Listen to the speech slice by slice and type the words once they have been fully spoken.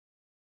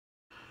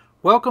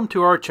Welcome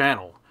to our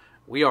channel.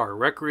 We are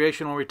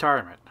Recreational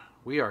Retirement.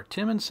 We are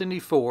Tim and Cindy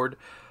Ford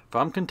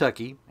from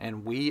Kentucky,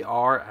 and we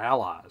are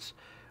allies.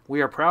 We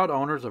are proud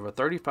owners of a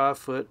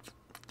 35-foot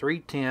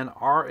 310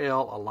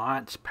 RL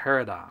Alliance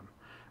Paradigm.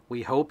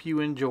 We hope you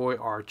enjoy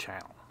our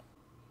channel.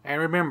 And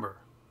remember,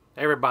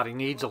 everybody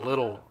needs a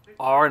little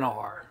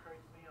R&R.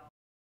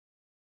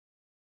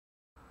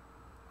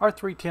 Our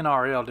 310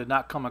 RL did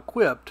not come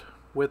equipped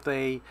with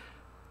a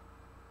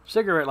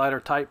cigarette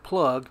lighter type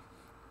plug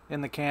in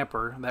the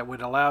camper that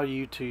would allow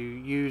you to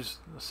use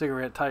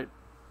cigarette type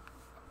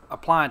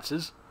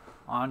appliances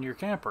on your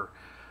camper.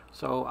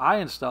 So I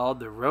installed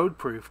the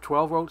road-proof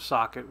 12-volt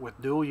socket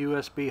with dual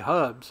USB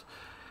hubs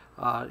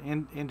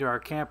into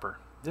our camper.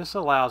 This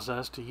allows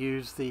us to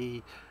use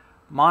the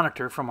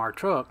monitor from our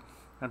truck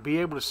and be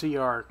able to see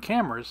our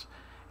cameras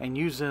and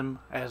use them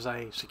as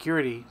a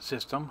security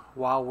system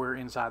while we're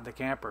inside the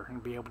camper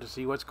and be able to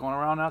see what's going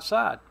on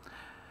outside.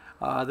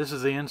 This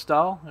is the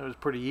install. It was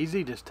pretty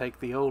easy. Just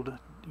take the old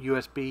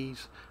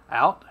USBs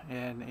out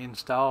and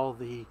install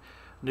the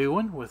new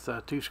one with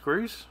 2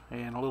 screws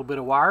and a little bit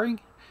of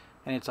wiring,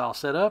 and it's all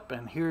set up.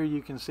 And here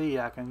you can see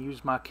I can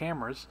use my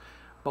cameras,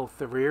 both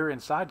the rear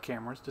and side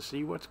cameras, to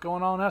see what's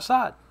going on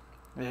outside.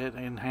 It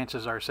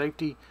enhances our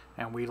safety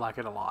and we like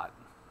it a lot.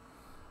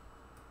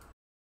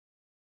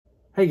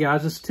 Hey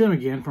guys, it's Tim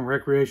again from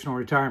Recreational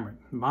Retirement.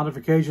 The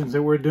modifications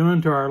that we're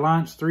doing to our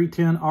Alliance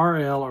 310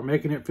 RL are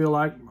making it feel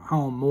like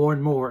home more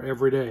and more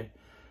every day.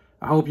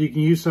 I hope you can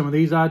use some of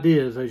these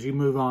ideas as you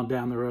move on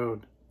down the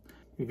road.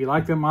 If you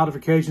like the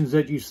modifications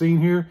that you've seen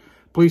here,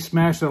 please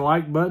smash the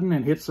like button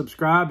and hit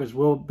subscribe, as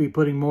we'll be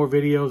putting more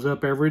videos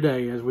up every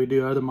day as we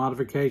do other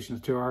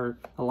modifications to our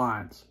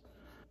Alliance.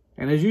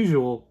 And as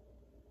usual,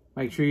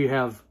 make sure you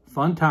have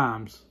fun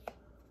times,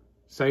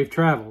 safe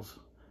travels,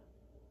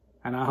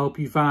 and I hope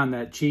you find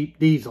that cheap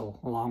diesel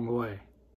along the way.